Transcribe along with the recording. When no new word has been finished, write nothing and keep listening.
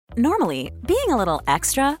Normally, being a little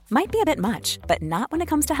extra might be a bit much, but not when it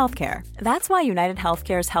comes to healthcare. That's why United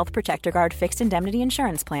Healthcare's Health Protector Guard fixed indemnity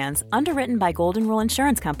insurance plans, underwritten by Golden Rule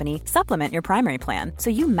Insurance Company, supplement your primary plan so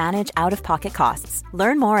you manage out-of-pocket costs.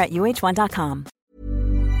 Learn more at uh1.com.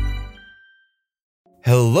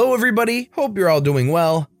 Hello everybody, hope you're all doing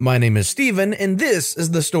well. My name is Steven, and this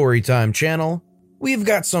is the Storytime channel. We've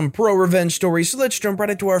got some pro-revenge stories, so let's jump right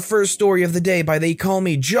into our first story of the day by They Call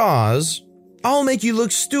Me Jaws. I'll make you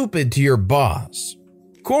look stupid to your boss.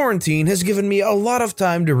 Quarantine has given me a lot of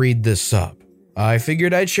time to read this sub. I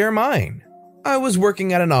figured I'd share mine. I was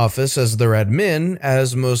working at an office as their admin.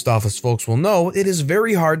 As most office folks will know, it is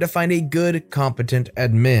very hard to find a good, competent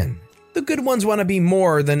admin. The good ones want to be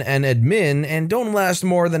more than an admin and don't last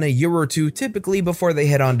more than a year or two typically before they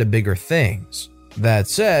head on to bigger things. That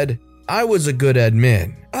said, I was a good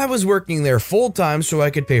admin. I was working there full-time so I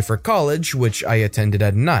could pay for college, which I attended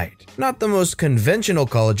at night. Not the most conventional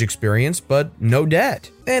college experience, but no debt.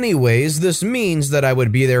 Anyways, this means that I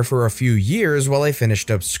would be there for a few years while I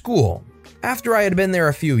finished up school. After I had been there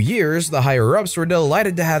a few years, the higher-ups were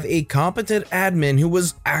delighted to have a competent admin who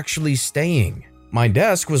was actually staying. My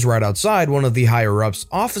desk was right outside one of the higher-ups'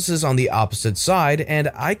 offices on the opposite side, and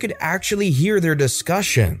I could actually hear their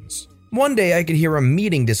discussions. One day I could hear a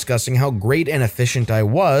meeting discussing how great and efficient I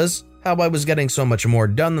was, how I was getting so much more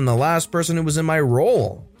done than the last person who was in my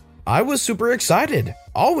role. I was super excited.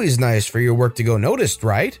 Always nice for your work to go noticed,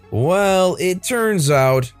 right? Well, it turns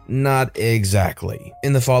out, not exactly.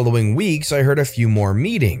 In the following weeks, I heard a few more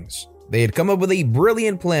meetings. They had come up with a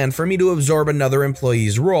brilliant plan for me to absorb another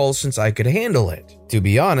employee's role since I could handle it. To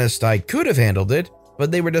be honest, I could have handled it, but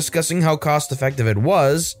they were discussing how cost-effective it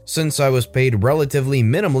was, since I was paid relatively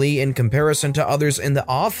minimally in comparison to others in the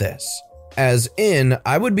office. As in,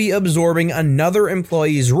 I would be absorbing another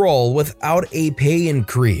employee's role without a pay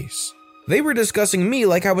increase. They were discussing me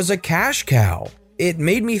like I was a cash cow. It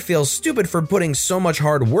made me feel stupid for putting so much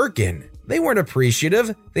hard work in. They weren't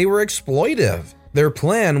appreciative, they were exploitive. Their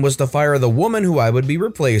plan was to fire the woman who I would be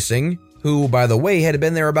replacing, who, by the way, had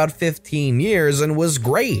been there about 15 years and was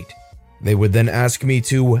great. They would then ask me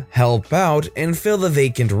to help out and fill the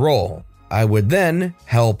vacant role. I would then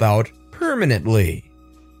help out permanently.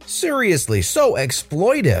 Seriously, so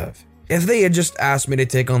exploitive. If they had just asked me to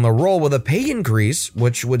take on the role with a pay increase,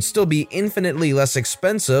 which would still be infinitely less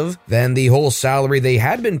expensive than the whole salary they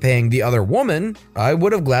had been paying the other woman, I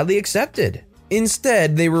would have gladly accepted.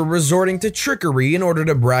 Instead, they were resorting to trickery in order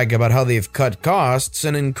to brag about how they've cut costs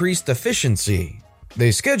and increased efficiency.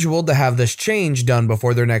 They scheduled to have this change done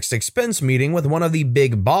before their next expense meeting with one of the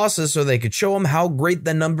big bosses so they could show him how great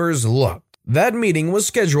the numbers looked. That meeting was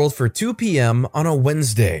scheduled for 2 p.m. on a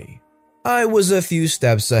Wednesday. I was a few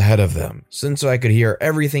steps ahead of them, since I could hear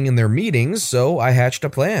everything in their meetings, so I hatched a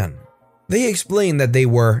plan. They explained that they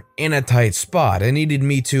were in a tight spot and needed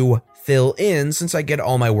me to fill in since I get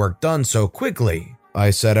all my work done so quickly.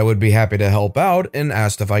 I said I would be happy to help out and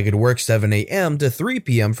asked if I could work 7 a.m. to 3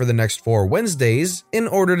 p.m. for the next 4 Wednesdays in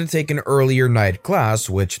order to take an earlier night class,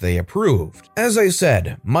 which they approved. As I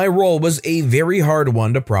said, my role was a very hard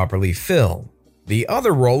one to properly fill. The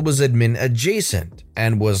other role was admin adjacent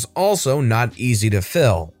and was also not easy to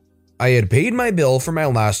fill. I had paid my bill for my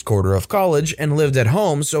last quarter of college and lived at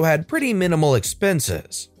home, so had pretty minimal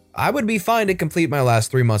expenses. I would be fine to complete my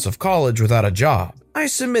last 3 months of college without a job. I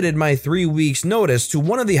submitted my 3 weeks notice to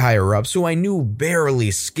one of the higher-ups who I knew barely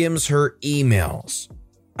skims her emails.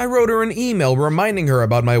 I wrote her an email reminding her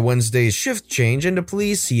about my Wednesday's shift change and to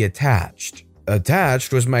please see attached.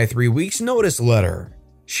 Attached was my 3 weeks notice letter.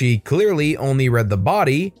 She clearly only read the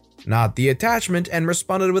body, not the attachment, and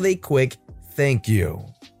responded with a quick thank you.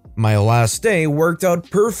 My last day worked out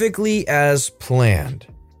perfectly as planned.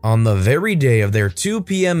 On the very day of their 2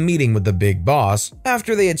 p.m. meeting with the big boss,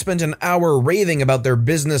 after they had spent an hour raving about their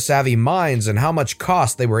business-savvy minds and how much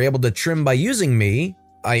cost they were able to trim by using me,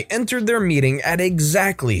 I entered their meeting at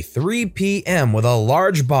exactly 3 p.m. with a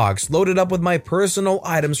large box loaded up with my personal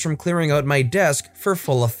items from clearing out my desk for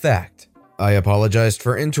full effect. I apologized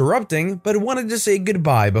for interrupting, but wanted to say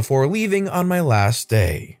goodbye before leaving on my last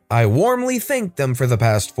day. I warmly thanked them for the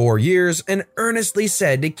past 4 years and earnestly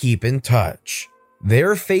said to keep in touch.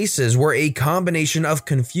 Their faces were a combination of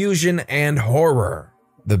confusion and horror.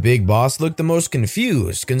 The big boss looked the most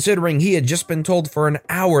confused, considering he had just been told for an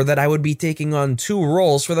hour that I would be taking on 2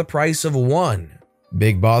 roles for the price of 1.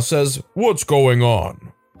 Big boss says, "What's going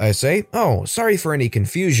on?" I say, "Oh, sorry for any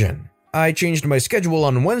confusion. I changed my schedule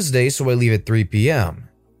on Wednesday, so I leave at 3 p.m.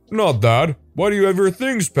 "Not that. Why do you have your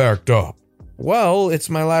things packed up?" "Well,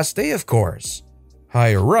 it's my last day, of course."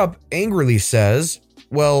 Higher up angrily says,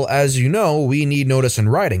 Well, as you know, we need notice in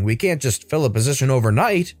writing. We can't just fill a position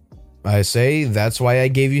overnight. I say, that's why I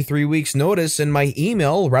gave you 3 weeks notice in my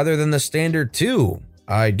email rather than the standard 2.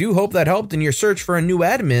 I do hope that helped in your search for a new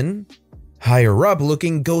admin. Higher up,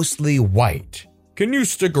 looking ghostly white. Can you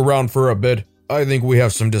stick around for a bit? I think we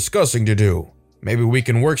have some discussing to do. Maybe we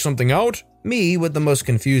can work something out? Me, with the most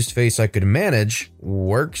confused face I could manage.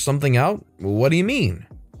 Work something out? What do you mean?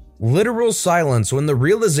 Literal silence when the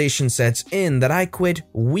realization sets in that I quit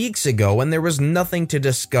weeks ago and there was nothing to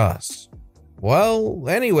discuss. Well,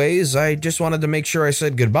 anyways, I just wanted to make sure I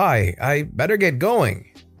said goodbye. I better get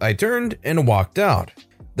going. I turned and walked out.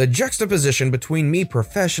 The juxtaposition between me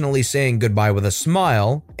professionally saying goodbye with a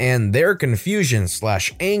smile and their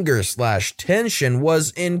confusion/anger/tension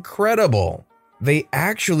was incredible. They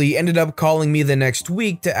actually ended up calling me the next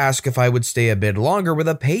week to ask if I would stay a bit longer with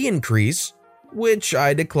a pay increase, which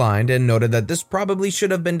I declined and noted that this probably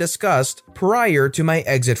should have been discussed prior to my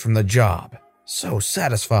exit from the job. So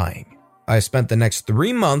satisfying. I spent the next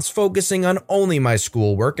 3 months focusing on only my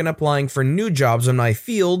schoolwork and applying for new jobs in my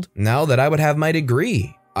field now that I would have my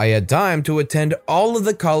degree. I had time to attend all of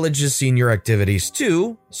the college's senior activities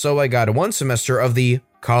too, so I got 1 semester of the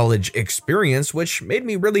college experience, which made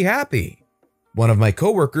me really happy. One of my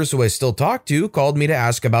coworkers who I still talk to called me to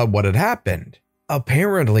ask about what had happened.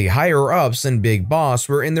 Apparently, higher-ups and Big Boss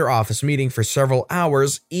were in their office meeting for several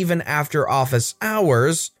hours, even after office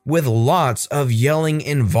hours, with lots of yelling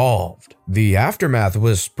involved. The aftermath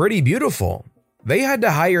was pretty beautiful. They had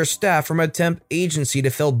to hire staff from a temp agency to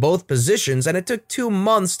fill both positions, and it took 2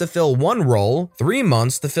 months to fill one role, 3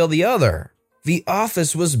 months to fill the other. The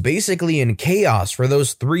office was basically in chaos for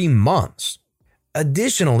those 3 months.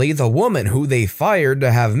 Additionally, the woman who they fired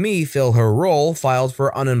to have me fill her role filed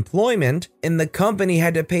for unemployment, and the company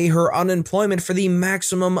had to pay her unemployment for the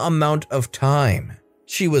maximum amount of time.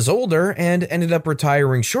 She was older and ended up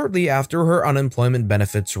retiring shortly after her unemployment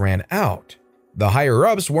benefits ran out. The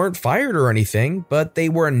higher-ups weren't fired or anything, but they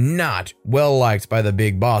were not well liked by the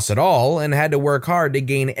Big Boss at all and had to work hard to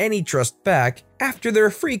gain any trust back after their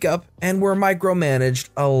freak-up and were micromanaged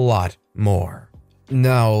a lot more.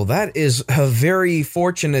 Now, that is a very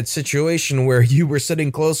fortunate situation where you were sitting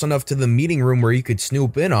close enough to the meeting room where you could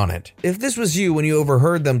snoop in on it. If this was you and you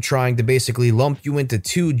overheard them trying to basically lump you into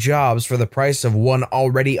 2 jobs for the price of one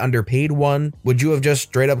already underpaid one, would you have just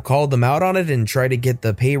straight up called them out on it and tried to get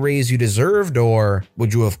the pay raise you deserved, or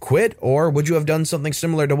would you have quit, or would you have done something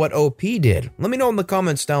similar to what OP did? Let me know in the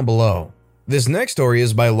comments down below. This next story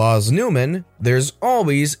is by Laws Newman. There's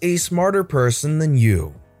always a smarter person than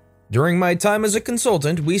you. During my time as a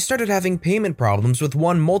consultant, we started having payment problems with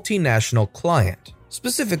one multinational client.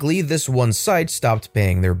 Specifically, this one site stopped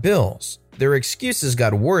paying their bills. Their excuses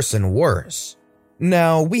got worse and worse.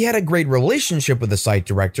 Now, we had a great relationship with the site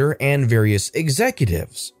director and various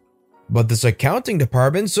executives, but this accounting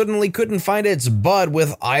department suddenly couldn't find its butt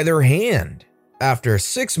with either hand. After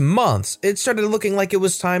 6 months, it started looking like it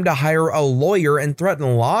was time to hire a lawyer and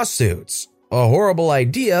threaten lawsuits. A horrible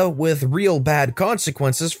idea with real bad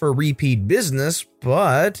consequences for repeat business,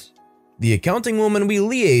 but the accounting woman we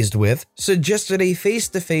liaised with suggested a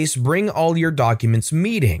face-to-face bring all your documents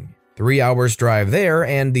meeting. 3 hours drive there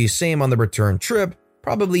and the same on the return trip,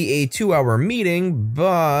 probably a 2-hour meeting,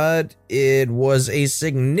 but it was a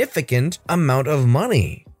significant amount of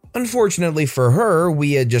money. Unfortunately for her,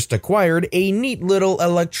 we had just acquired a neat little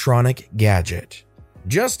electronic gadget.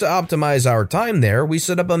 Just to optimize our time there, we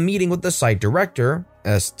set up a meeting with the site director,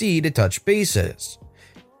 ST, to touch bases.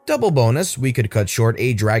 Double bonus, we could cut short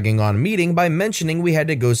a dragging on meeting by mentioning we had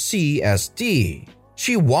to go see ST.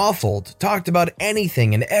 She waffled, talked about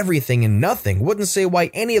anything and everything and nothing, wouldn't say why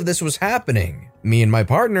any of this was happening. Me and my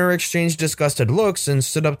partner exchanged disgusted looks and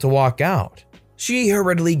stood up to walk out. She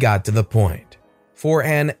hurriedly got to the point. For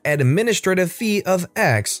an administrative fee of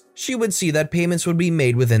X, she would see that payments would be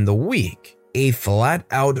made within the week. A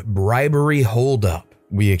flat-out bribery holdup.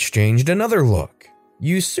 We exchanged another look.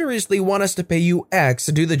 You seriously want us to pay you X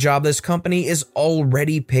to do the job this company is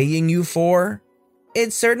already paying you for?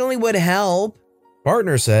 It certainly would help.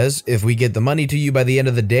 Partner says if we get the money to you by the end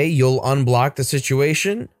of the day, you'll unblock the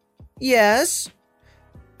situation? Yes.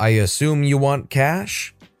 I assume you want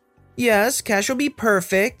cash? Yes, cash will be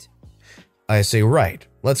perfect. I say right,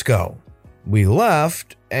 let's go. We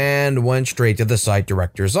left and went straight to the site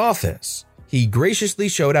director's office. He graciously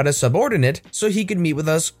showed out a subordinate so he could meet with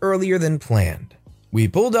us earlier than planned. We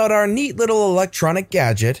pulled out our neat little electronic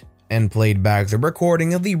gadget and played back the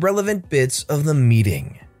recording of the relevant bits of the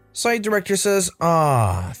meeting. Site director says,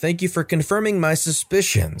 thank you for confirming my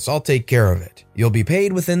suspicions. I'll take care of it. You'll be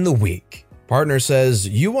paid within the week. Partner says,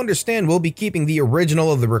 you understand we'll be keeping the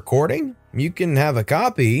original of the recording? You can have a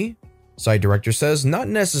copy. Site director says, not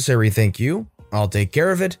necessary, thank you. I'll take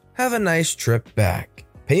care of it. Have a nice trip back.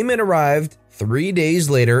 Payment arrived 3 days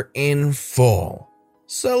later in full.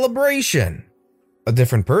 Celebration. A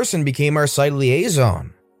different person became our site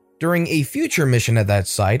liaison. During a future mission at that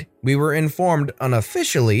site, we were informed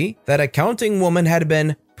unofficially that accounting woman had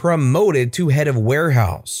been promoted to head of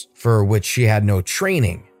warehouse, for which she had no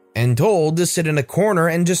training, and told to sit in a corner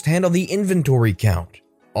and just handle the inventory count,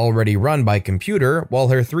 already run by computer while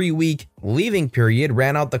her 3-week leaving period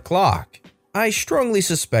ran out the clock. I strongly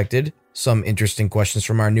suspected, some interesting questions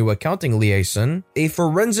from our new accounting liaison, a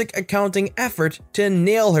forensic accounting effort to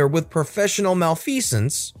nail her with professional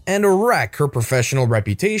malfeasance and wreck her professional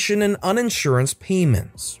reputation and uninsurance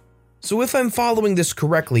payments. So if I'm following this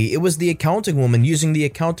correctly, it was the accounting woman using the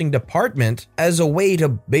accounting department as a way to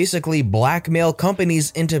basically blackmail companies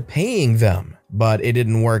into paying them. But it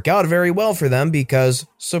didn't work out very well for them because,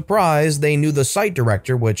 surprise, they knew the site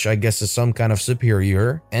director, which I guess is some kind of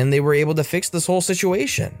superior, and they were able to fix this whole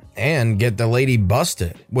situation and get the lady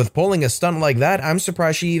busted. With pulling a stunt like that, I'm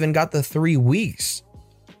surprised she even got the 3 weeks.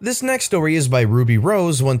 This next story is by Ruby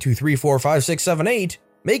Rose 123456778.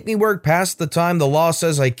 Make me work past the time the law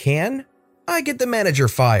says I can? I get the manager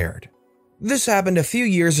fired. This happened a few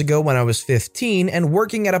years ago when I was 15 and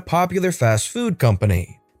working at a popular fast food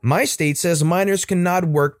company. My state says minors cannot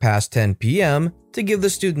work past 10 p.m. to give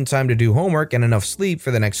the student time to do homework and enough sleep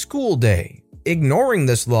for the next school day. Ignoring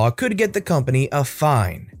this law could get the company a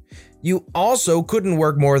fine. You also couldn't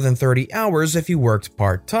work more than 30 hours if you worked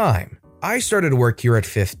part-time. I started work here at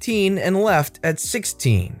 15 and left at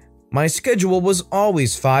 16. My schedule was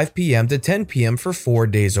always 5 p.m. to 10 p.m. for 4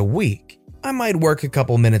 days a week. I might work a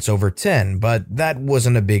couple minutes over 10, but that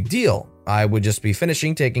wasn't a big deal. I would just be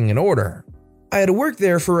finishing taking an order. I had worked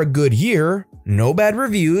there for a good year, no bad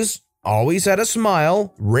reviews, always had a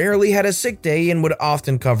smile, rarely had a sick day and would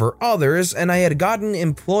often cover others, and I had gotten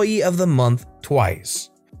Employee of the Month twice.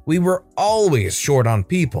 We were always short on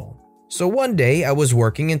people. So one day I was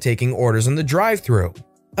working and taking orders in the drive-thru.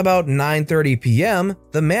 About 9:30 p.m.,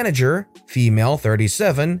 the manager, female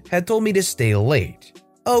 37, had told me to stay late.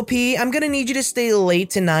 OP, I'm gonna need you to stay late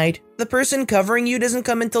tonight. The person covering you doesn't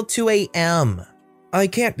come until 2 a.m. I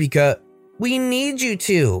can't because we need you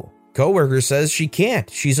to. Coworker says she can't,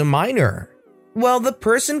 she's a minor. Well, the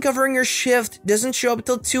person covering your shift doesn't show up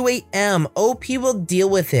till 2 a.m. OP will deal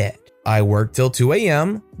with it. I worked till 2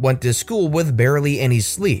 a.m., went to school with barely any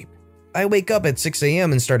sleep. I wake up at 6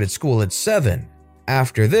 a.m. and started school at 7.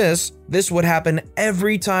 After this would happen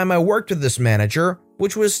every time I worked with this manager,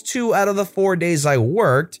 which was 2 out of the 4 days I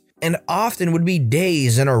worked, and often would be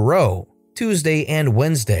days in a row, Tuesday and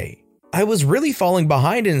Wednesday. I was really falling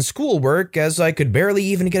behind in schoolwork as I could barely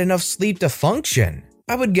even get enough sleep to function.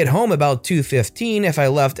 I would get home about 2:15 if I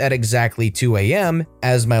left at exactly 2 a.m.,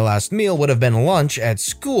 as my last meal would have been lunch at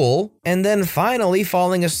school, and then finally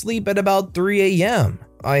falling asleep at about 3 a.m.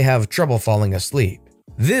 I have trouble falling asleep.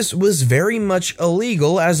 This was very much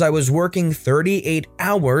illegal as I was working 38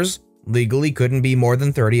 hours, legally couldn't be more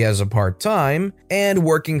than 30 as a part-time, and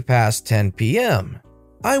working past 10 p.m.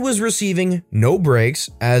 I was receiving no breaks,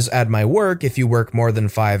 as at my work, if you work more than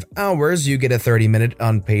 5 hours, you get a 30-minute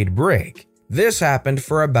unpaid break. This happened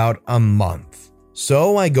for about a month.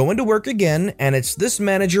 So I go into work again, and it's this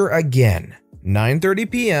manager again.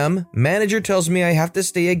 9:30 p.m., manager tells me I have to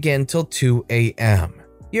stay again till 2 a.m.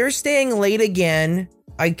 You're staying late again.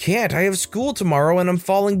 I can't, I have school tomorrow and I'm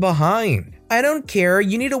falling behind. I don't care,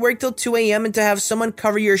 you need to work till 2 a.m. and to have someone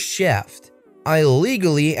cover your shift. I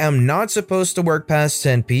legally am not supposed to work past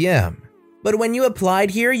 10 p.m. But when you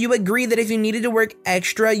applied here, you agreed that if you needed to work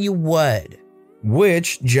extra, you would.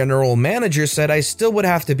 Which general manager said I still would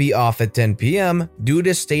have to be off at 10 p.m. due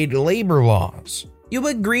to state labor laws. You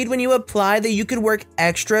agreed when you applied that you could work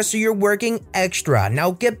extra, so you're working extra.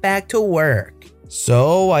 Now get back to work.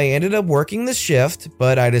 So I ended up working the shift,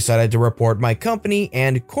 but I decided to report my company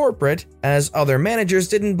and corporate as other managers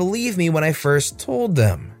didn't believe me when I first told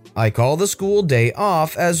them. I called the school day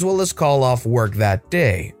off as well as call off work that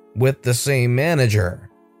day with the same manager.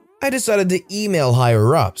 I decided to email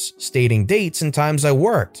higher-ups, stating dates and times I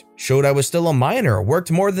worked, showed I was still a minor,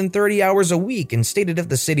 worked more than 30 hours a week, and stated if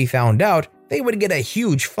the city found out, they would get a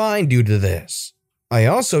huge fine due to this. I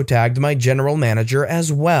also tagged my general manager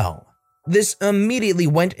as well. This immediately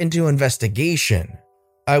went into investigation.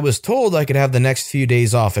 I was told I could have the next few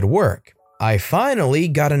days off at work. I finally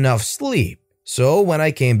got enough sleep. So when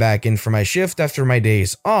I came back in for my shift after my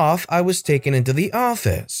days off, I was taken into the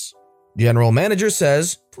office. General manager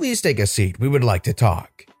says, "Please take a seat, we would like to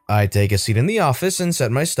talk." I take a seat in the office and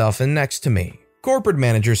set my stuff in next to me. Corporate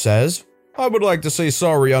manager says, I would like to say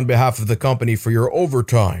sorry on behalf of the company for your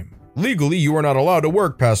overtime. Legally, you are not allowed to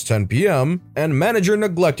work past 10 p.m., and manager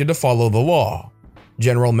neglected to follow the law.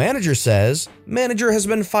 General manager says, manager has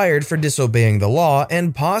been fired for disobeying the law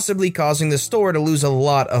and possibly causing the store to lose a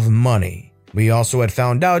lot of money. We also had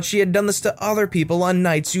found out she had done this to other people on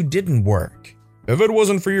nights you didn't work. If it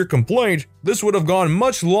wasn't for your complaint, this would have gone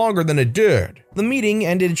much longer than it did. The meeting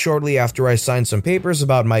ended shortly after I signed some papers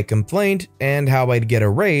about my complaint and how I'd get a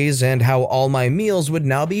raise and how all my meals would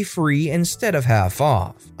now be free instead of half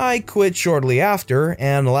off. I quit shortly after,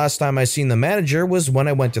 and the last time I seen the manager was when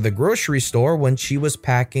I went to the grocery store when she was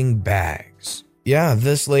packing bags. Yeah,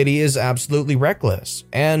 this lady is absolutely reckless,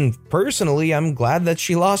 and personally, I'm glad that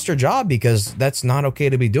she lost her job because that's not okay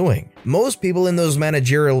to be doing. Most people in those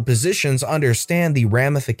managerial positions understand the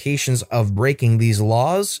ramifications of breaking these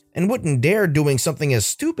laws and wouldn't dare doing something as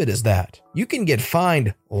stupid as that. You can get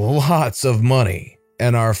fined lots of money.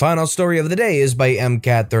 And our final story of the day is by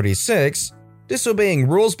MCAT36, Disobeying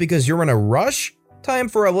Rules Because You're in a Rush? Time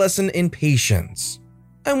for a lesson in patience.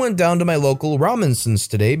 I went down to my local Robinsons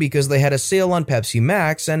today because they had a sale on Pepsi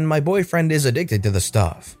Max and my boyfriend is addicted to the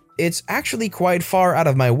stuff. It's actually quite far out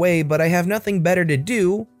of my way, but I have nothing better to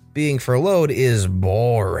do. Being furloughed is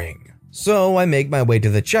boring. So I make my way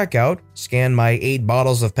to the checkout, scan my 8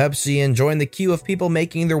 bottles of Pepsi, and join the queue of people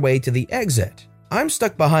making their way to the exit. I'm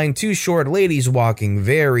stuck behind 2 short ladies walking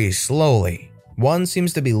very slowly. One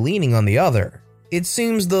seems to be leaning on the other. It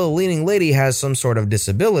seems the leaning lady has some sort of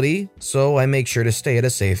disability, so I make sure to stay at a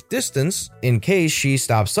safe distance in case she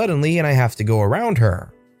stops suddenly and I have to go around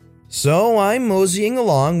her. So I'm moseying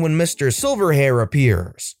along when Mr. Silverhair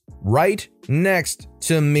appears, right next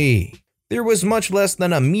to me. There was much less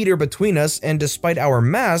than a meter between us, and despite our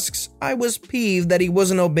masks, I was peeved that he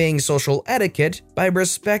wasn't obeying social etiquette by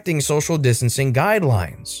respecting social distancing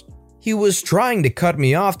guidelines. He was trying to cut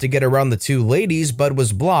me off to get around the 2 ladies but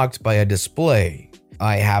was blocked by a display.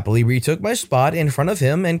 I happily retook my spot in front of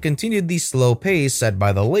him and continued the slow pace set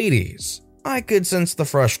by the ladies. I could sense the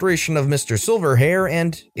frustration of Mr. Silverhair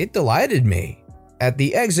and it delighted me. At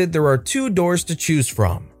the exit, there are 2 doors to choose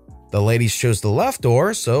from. The ladies chose the left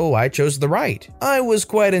door, so I chose the right. I was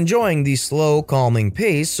quite enjoying the slow, calming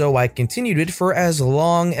pace, so I continued it for as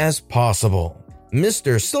long as possible.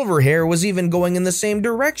 Mr. Silverhair was even going in the same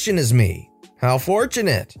direction as me. How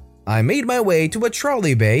fortunate. I made my way to a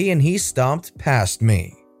trolley bay and he stomped past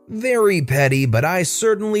me. Very petty, but I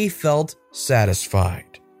certainly felt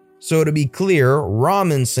satisfied. So to be clear,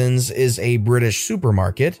 Robinsons is a British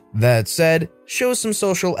supermarket. That said, show some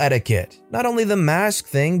social etiquette. Not only the mask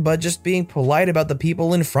thing, but just being polite about the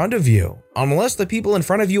people in front of you. Unless the people in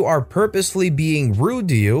front of you are purposefully being rude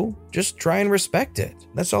to you, just try and respect it.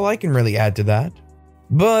 That's all I can really add to that.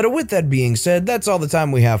 But with that being said, that's all the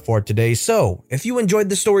time we have for today. So if you enjoyed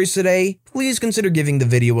the stories today, please consider giving the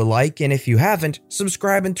video a like, and if you haven't,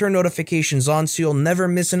 subscribe and turn notifications on so you'll never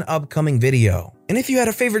miss an upcoming video. And if you had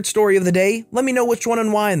a favorite story of the day, let me know which one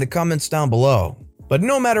and why in the comments down below. But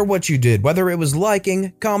no matter what you did, whether it was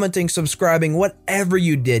liking, commenting, subscribing, whatever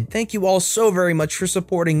you did, thank you all so very much for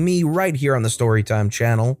supporting me right here on the Storytime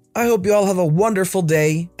channel. I hope you all have a wonderful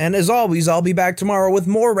day, and as always, I'll be back tomorrow with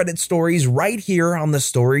more Reddit stories right here on the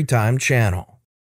Storytime channel.